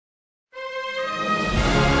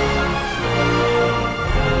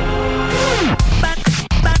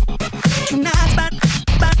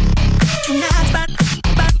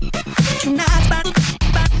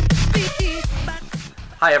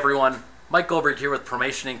everyone, Mike Goldberg here with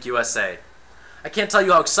PROMATION Inc. USA. I can't tell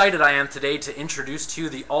you how excited I am today to introduce to you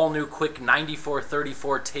the all-new Quick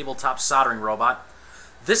 9434 tabletop soldering robot.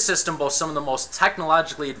 This system boasts some of the most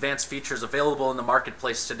technologically advanced features available in the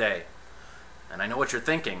marketplace today. And I know what you're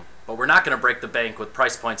thinking, but we're not going to break the bank with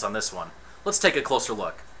price points on this one. Let's take a closer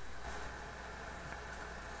look.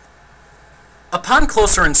 Upon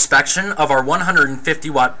closer inspection of our 150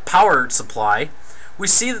 watt power supply, we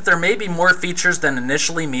see that there may be more features than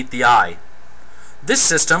initially meet the eye. This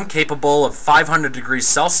system, capable of 500 degrees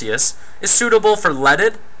Celsius, is suitable for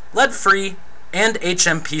leaded, lead-free, and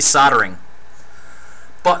HMP soldering.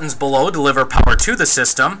 Buttons below deliver power to the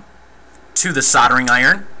system, to the soldering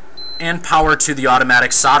iron, and power to the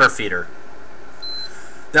automatic solder feeder.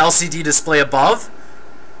 The LCD display above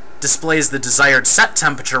displays the desired set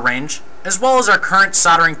temperature range, as well as our current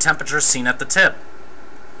soldering temperature seen at the tip.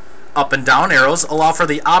 Up and down arrows allow for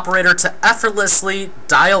the operator to effortlessly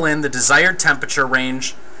dial in the desired temperature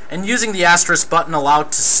range, and using the asterisk button allow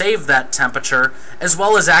to save that temperature, as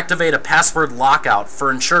well as activate a password lockout for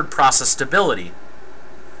ensured process stability.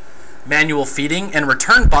 Manual feeding and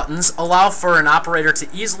return buttons allow for an operator to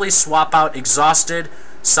easily swap out exhausted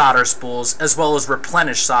solder spools, as well as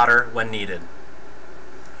replenish solder when needed.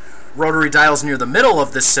 Rotary dials near the middle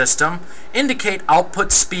of this system indicate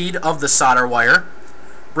output speed of the solder wire,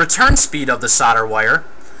 return speed of the solder wire,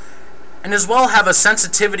 and as well have a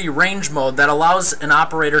sensitivity range mode that allows an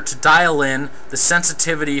operator to dial in the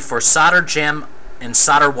sensitivity for solder jam and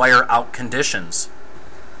solder wire out conditions.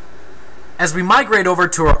 As we migrate over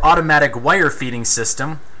to our automatic wire feeding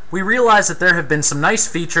system, we realize that there have been some nice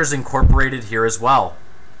features incorporated here as well.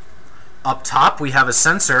 Up top we have a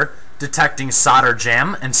sensor detecting solder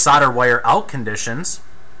jam and solder wire out conditions.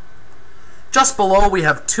 Just below we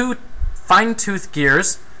have two fine-tooth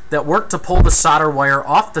gears that work to pull the solder wire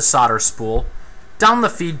off the solder spool, down the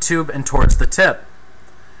feed tube and towards the tip.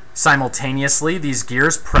 Simultaneously, these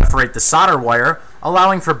gears perforate the solder wire,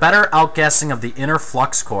 allowing for better outgassing of the inner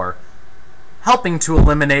flux core, helping to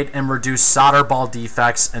eliminate and reduce solder ball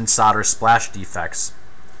defects and solder splash defects.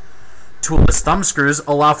 Toolless thumb screws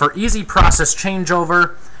allow for easy process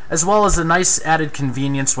changeover, as well as a nice added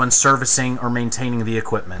convenience when servicing or maintaining the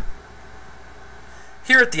equipment.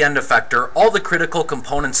 Here at the end effector, all the critical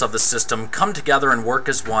components of the system come together and work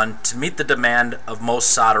as one to meet the demand of most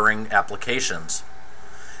soldering applications.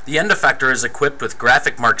 The end effector is equipped with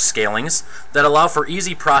graphic mark scalings that allow for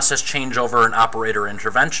easy process changeover and operator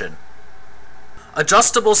intervention.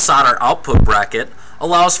 Adjustable solder output bracket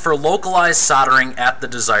allows for localized soldering at the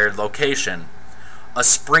desired location. A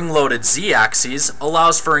spring-loaded Z-axis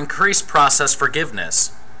allows for increased process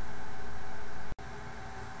forgiveness.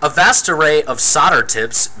 A vast array of solder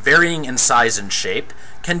tips, varying in size and shape,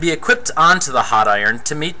 can be equipped onto the hot iron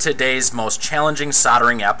to meet today's most challenging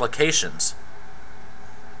soldering applications.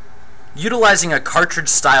 Utilizing a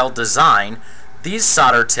cartridge-style design, these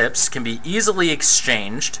solder tips can be easily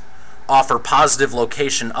exchanged, offer positive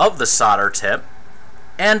location of the solder tip,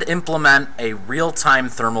 and implement a real-time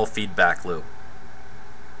thermal feedback loop.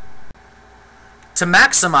 To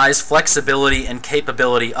maximize flexibility and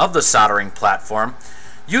capability of the soldering platform,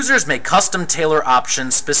 users may custom tailor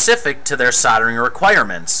options specific to their soldering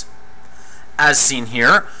requirements. As seen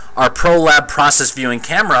here, our ProLab process viewing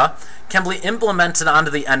camera can be implemented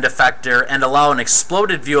onto the end effector and allow an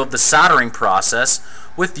exploded view of the soldering process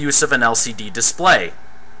with use of an LCD display.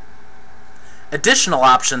 Additional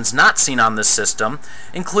options not seen on this system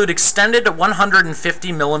include extended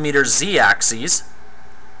 150mm Z-axes,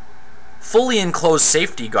 fully enclosed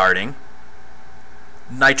safety guarding,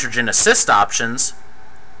 nitrogen assist options,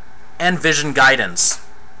 and vision guidance.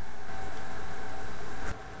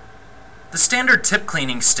 The standard tip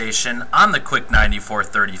cleaning station on the Quick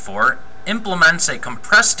 9434 implements a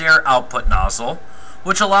compressed air output nozzle,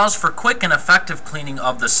 which allows for quick and effective cleaning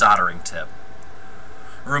of the soldering tip.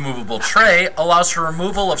 A removable tray allows for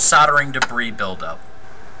removal of soldering debris buildup.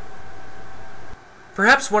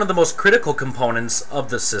 Perhaps one of the most critical components of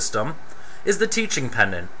the system is the teaching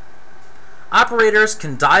pendant. Operators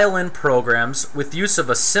can dial in programs with use of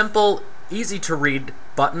a simple, easy-to-read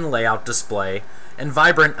button layout display and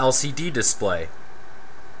vibrant LCD display.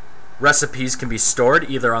 Recipes can be stored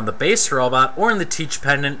either on the base robot or in the teach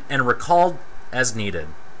pendant and recalled as needed.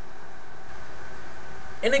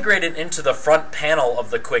 Integrated into the front panel of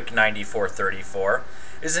the Quick 9434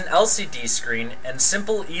 is an LCD screen and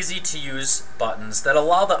simple, easy-to-use buttons that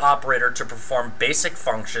allow the operator to perform basic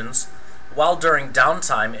functions while during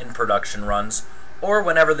downtime in production runs or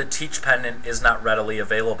whenever the teach pendant is not readily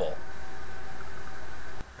available.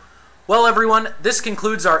 Well everyone, this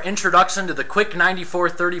concludes our introduction to the Quick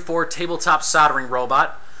 9434 tabletop soldering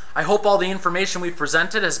robot. I hope all the information we've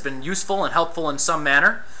presented has been useful and helpful in some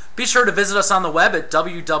manner. Be sure to visit us on the web at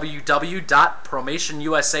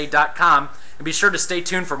www.promationusa.com and be sure to stay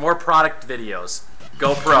tuned for more product videos.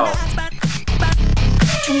 Go Pro!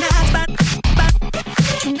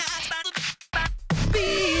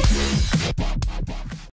 Be